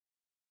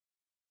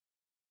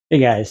Hey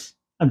guys,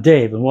 I'm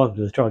Dave and welcome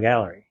to the Trull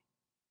Gallery.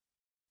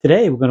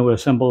 Today we're going to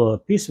assemble a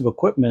piece of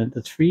equipment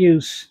that's for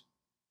use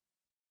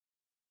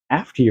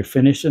after you're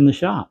finished in the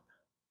shop.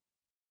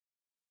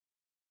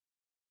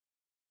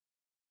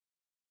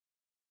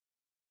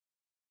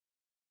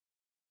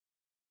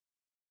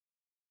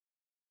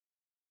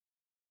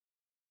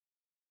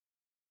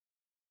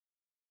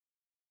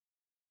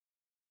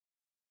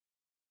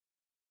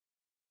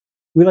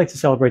 We like to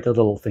celebrate the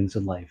little things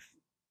in life,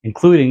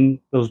 including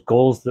those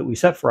goals that we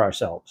set for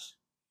ourselves.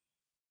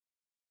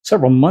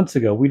 Several months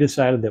ago, we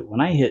decided that when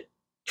I hit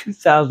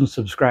 2,000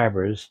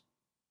 subscribers,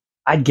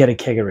 I'd get a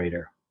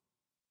Kegerator.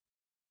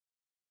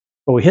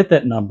 But we hit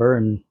that number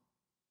and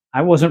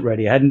I wasn't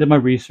ready. I hadn't done my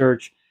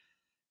research.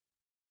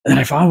 And then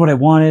I found what I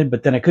wanted,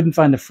 but then I couldn't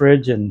find the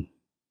fridge. And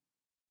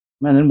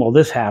then, well,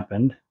 this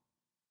happened.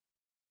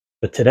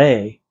 But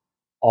today,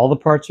 all the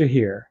parts are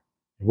here,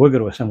 and we're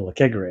going to assemble a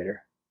Kegerator.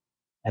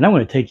 And I'm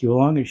going to take you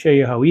along and show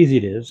you how easy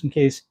it is in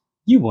case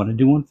you want to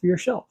do one for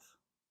yourself.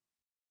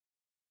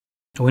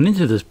 I went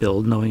into this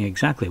build knowing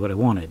exactly what I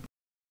wanted.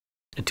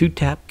 A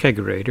 2-tap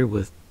Kegerator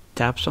with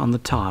taps on the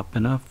top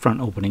and a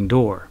front opening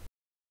door.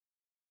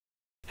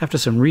 After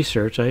some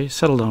research, I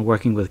settled on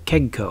working with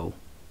Kreg Co.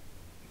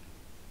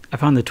 I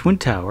found the twin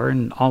tower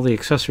and all the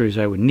accessories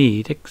I would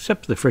need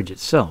except the fridge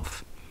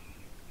itself.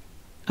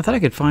 I thought I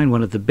could find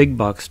one at the big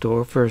box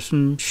store for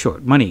some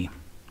short money.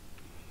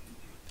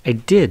 I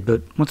did,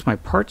 but once my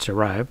parts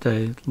arrived,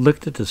 I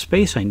looked at the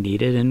space I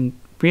needed and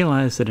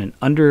realized that an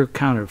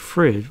under-counter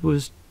fridge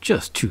was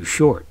just too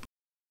short.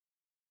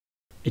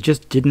 It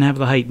just didn't have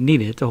the height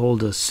needed to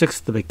hold a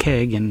sixth of a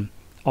keg and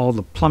all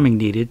the plumbing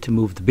needed to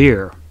move the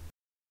beer.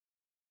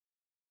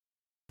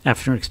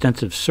 After an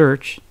extensive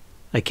search,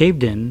 I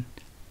caved in,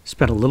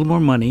 spent a little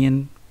more money,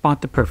 and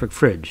bought the perfect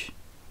fridge.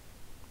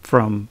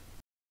 From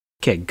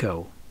Kreg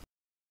Co.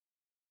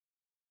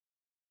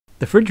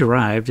 The fridge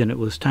arrived and it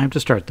was time to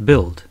start the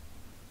build.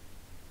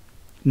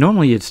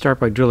 Normally you'd start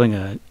by drilling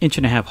an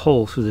 1.5-inch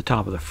hole through the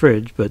top of the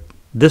fridge, but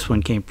this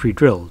one came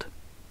pre-drilled.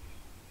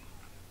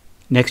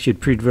 Next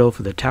you'd pre-drill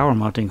for the tower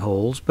mounting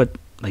holes, but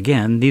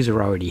again, these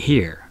are already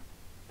here.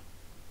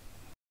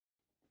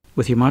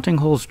 With your mounting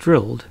holes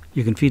drilled,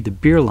 you can feed the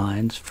beer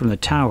lines from the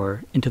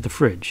tower into the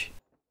fridge.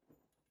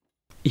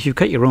 If you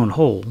cut your own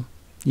hole,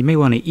 you may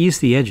want to ease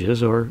the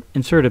edges or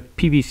insert a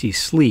PVC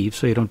sleeve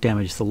so you don't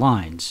damage the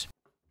lines.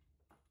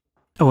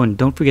 Oh, and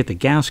don't forget the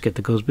gasket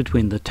that goes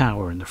between the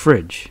tower and the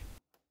fridge.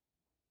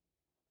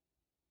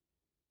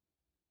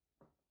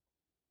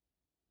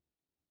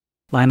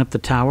 Line up the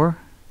tower,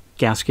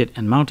 gasket,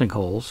 and mounting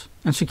holes,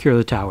 and secure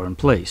the tower in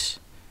place.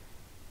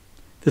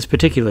 This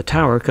particular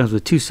tower comes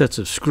with 2 sets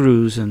of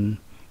screws, and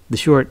the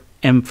short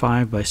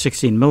M5 by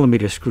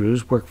 16mm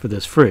screws work for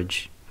this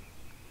fridge.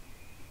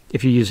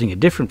 If you're using a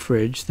different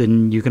fridge,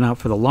 then you can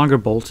opt for the longer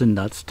bolts and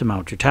nuts to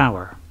mount your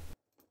tower.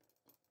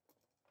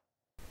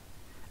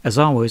 As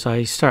always,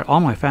 I start all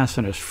my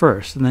fasteners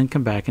first and then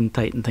come back and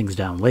tighten things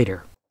down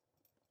later.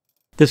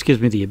 This gives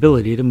me the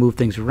ability to move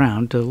things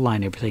around to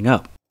line everything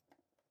up.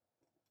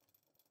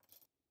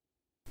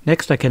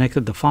 Next, I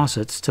connected the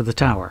faucets to the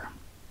tower.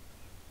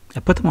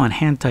 I put them on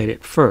hand tight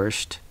at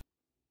first.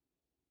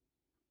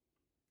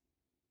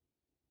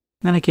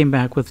 Then I came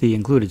back with the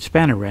included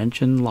spanner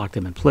wrench and locked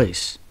them in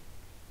place.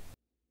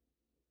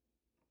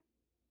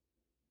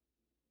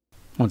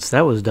 Once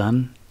that was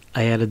done,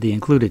 I added the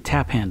included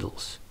tap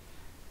handles.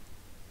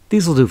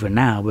 These will do for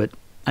now, but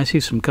I see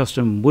some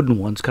custom wooden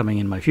ones coming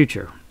in my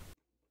future.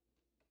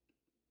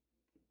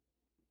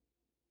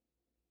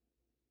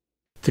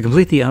 To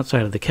complete the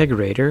outside of the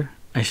Kegerator,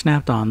 I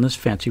snapped on this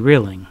fancy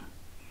railing.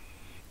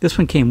 This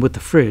one came with the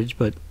fridge,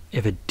 but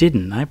if it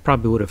didn't, I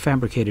probably would have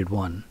fabricated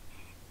one.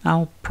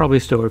 I'll probably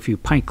store a few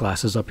pint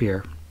glasses up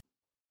here.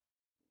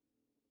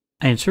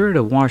 I inserted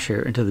a washer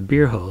into the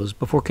beer hose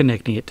before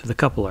connecting it to the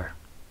coupler.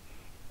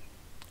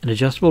 An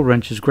adjustable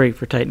wrench is great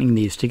for tightening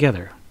these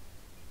together.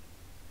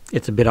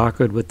 It's a bit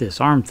awkward with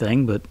this arm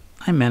thing, but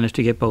I managed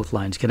to get both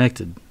lines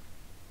connected.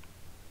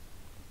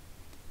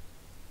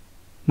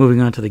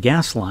 Moving on to the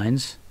gas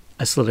lines,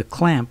 I slid a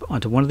clamp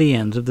onto one of the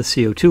ends of the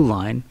CO2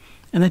 line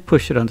and then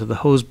pushed it onto the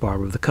hose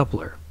barb of the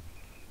coupler.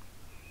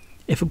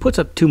 If it puts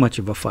up too much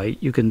of a fight,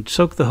 you can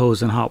soak the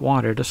hose in hot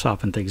water to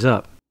soften things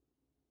up.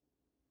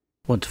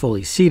 Once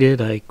fully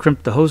seated, I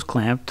crimped the hose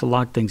clamp to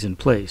lock things in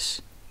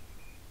place.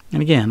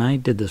 And again, I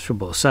did this for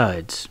both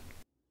sides.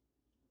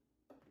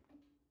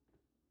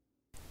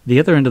 The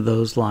other end of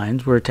those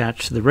lines were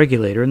attached to the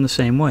regulator in the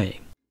same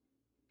way.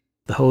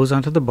 The hose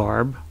onto the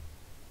barb,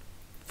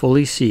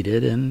 fully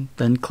seated, and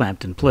then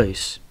clamped in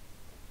place.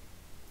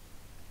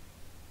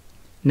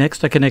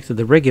 Next, I connected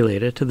the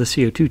regulator to the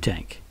CO2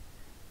 tank,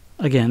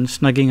 again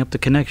snugging up the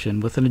connection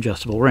with an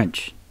adjustable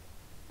wrench.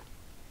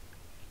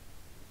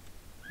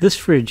 This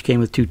fridge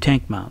came with 2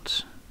 tank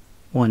mounts,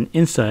 one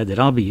inside that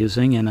I'll be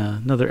using and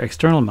another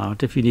external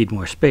mount if you need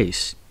more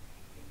space.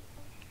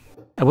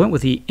 I went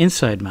with the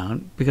inside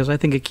mount because I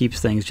think it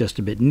keeps things just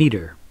a bit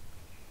neater.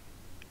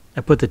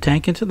 I put the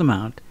tank into the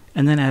mount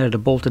and then added a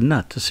bolt and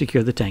nut to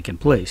secure the tank in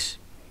place.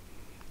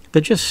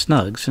 They're just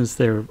snug since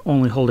they're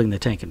only holding the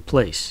tank in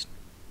place.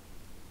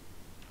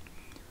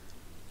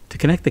 To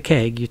connect the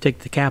keg, you take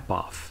the cap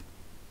off,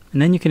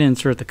 and then you can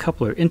insert the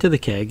coupler into the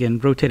keg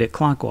and rotate it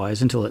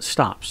clockwise until it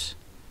stops.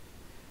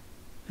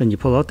 Then you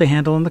pull out the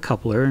handle on the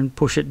coupler and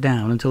push it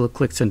down until it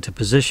clicks into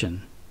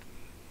position.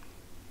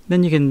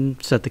 Then you can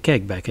set the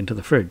keg back into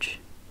the fridge.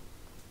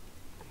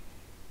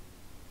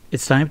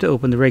 It's time to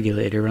open the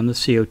regulator on the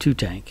CO2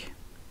 tank.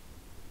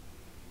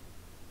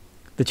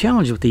 The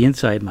challenge with the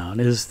inside mount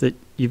is that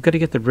you've got to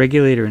get the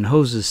regulator and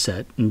hoses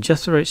set in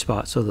just the right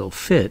spot so they'll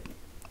fit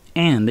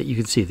and that you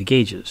can see the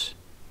gauges.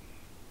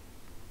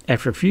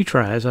 After a few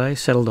tries, I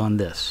settled on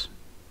this.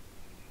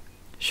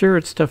 Sure,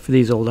 it's tough for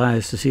these old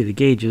eyes to see the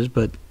gauges,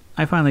 but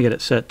I finally got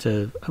it set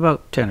to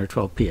about 10 or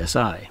 12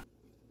 psi.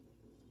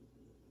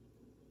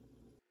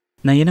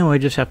 Now you know I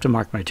just have to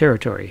mark my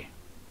territory,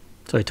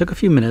 so I took a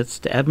few minutes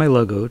to add my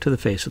logo to the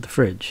face of the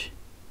fridge.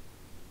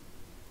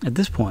 At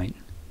this point,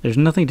 there's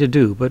nothing to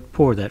do but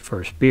pour that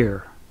first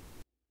beer.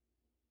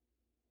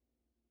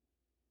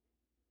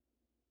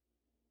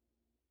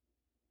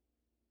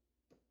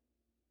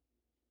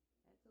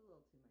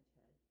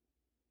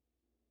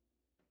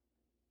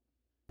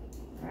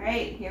 All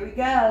right, here we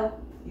go.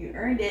 You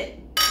earned it.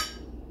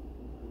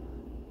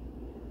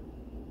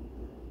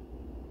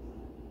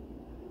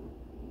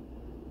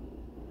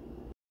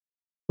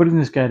 Putting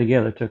this guy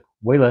together took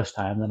way less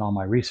time than all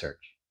my research.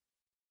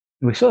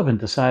 And we still haven't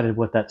decided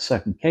what that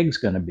second keg's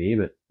going to be,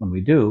 but when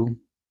we do,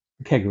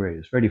 the Kegerator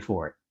is ready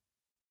for it.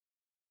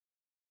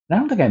 And I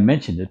don't think I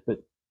mentioned it, but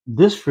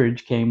this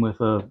fridge came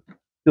with a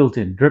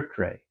built-in drip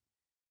tray.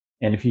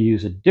 And if you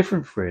use a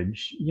different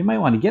fridge, you might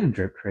want to get a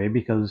drip tray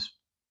because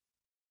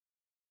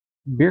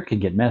beer can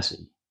get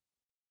messy.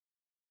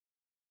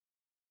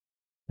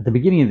 At the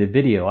beginning of the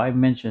video, I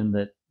mentioned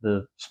that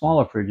the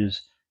smaller fridges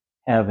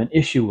have an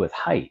issue with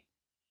height.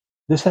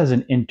 This has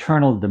an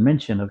internal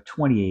dimension of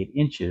 28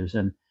 inches,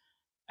 and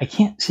I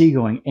can't see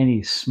going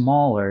any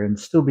smaller and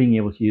still being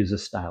able to use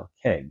this style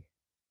keg.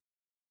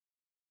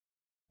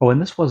 Oh,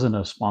 and this wasn't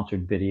a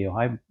sponsored video.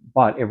 I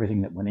bought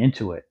everything that went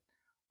into it,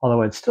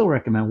 although I'd still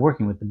recommend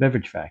working with the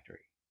Beverage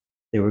Factory.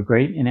 They were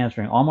great in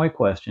answering all my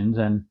questions,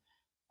 and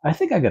I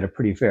think I got a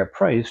pretty fair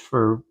price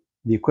for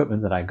the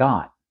equipment that I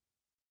got.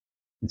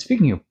 And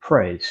speaking of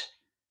price,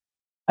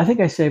 I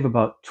think I save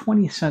about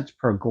 20 cents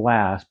per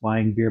glass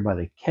buying beer by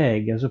the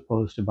keg as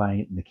opposed to buying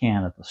it in the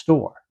can at the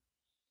store.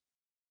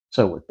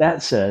 So with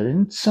that said,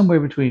 in somewhere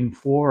between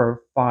 4,000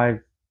 or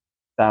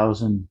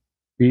 5,000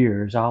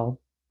 beers,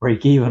 I'll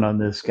break even on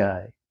this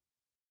guy.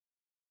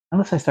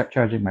 Unless I start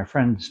charging my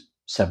friends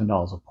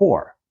 $7 a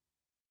pour,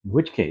 in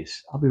which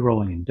case I'll be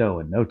rolling in dough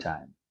in no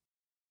time.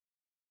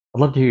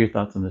 I'd love to hear your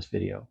thoughts on this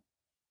video.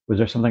 Was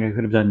there something I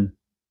could have done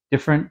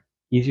different,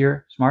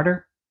 easier,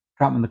 smarter?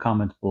 Drop them in the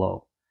comments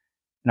below.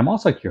 And I'm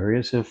also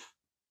curious if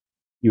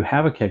you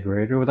have a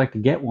Kegerator or would like to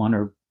get one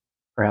or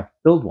perhaps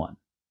build one.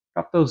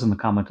 Drop those in the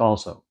comments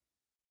also.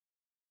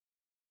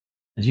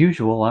 As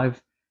usual,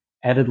 I've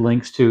added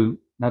links to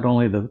not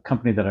only the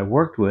company that I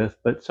worked with,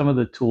 but some of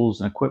the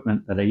tools and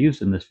equipment that I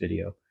used in this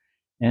video.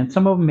 And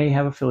some of them may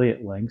have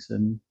affiliate links,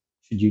 and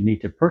should you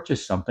need to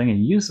purchase something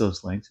and use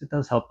those links, it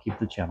does help keep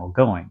the channel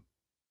going.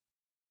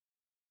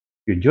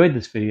 If you enjoyed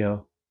this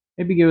video,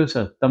 maybe give us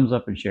a thumbs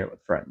up and share it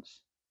with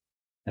friends.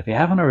 If you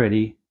haven't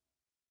already,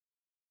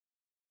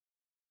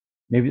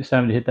 maybe it's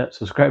time to hit that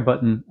subscribe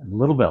button and the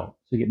little bell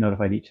so you get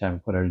notified each time I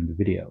put out a new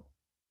video.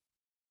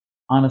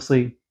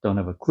 Honestly, don't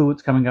have a clue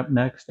what's coming up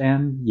next,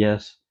 and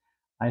yes,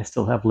 I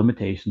still have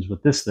limitations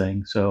with this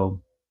thing,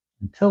 so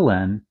until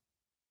then,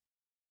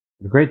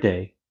 have a great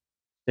day,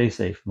 stay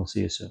safe, and we'll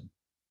see you soon.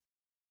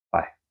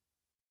 Bye.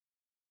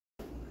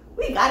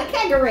 We got a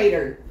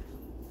Kegerator.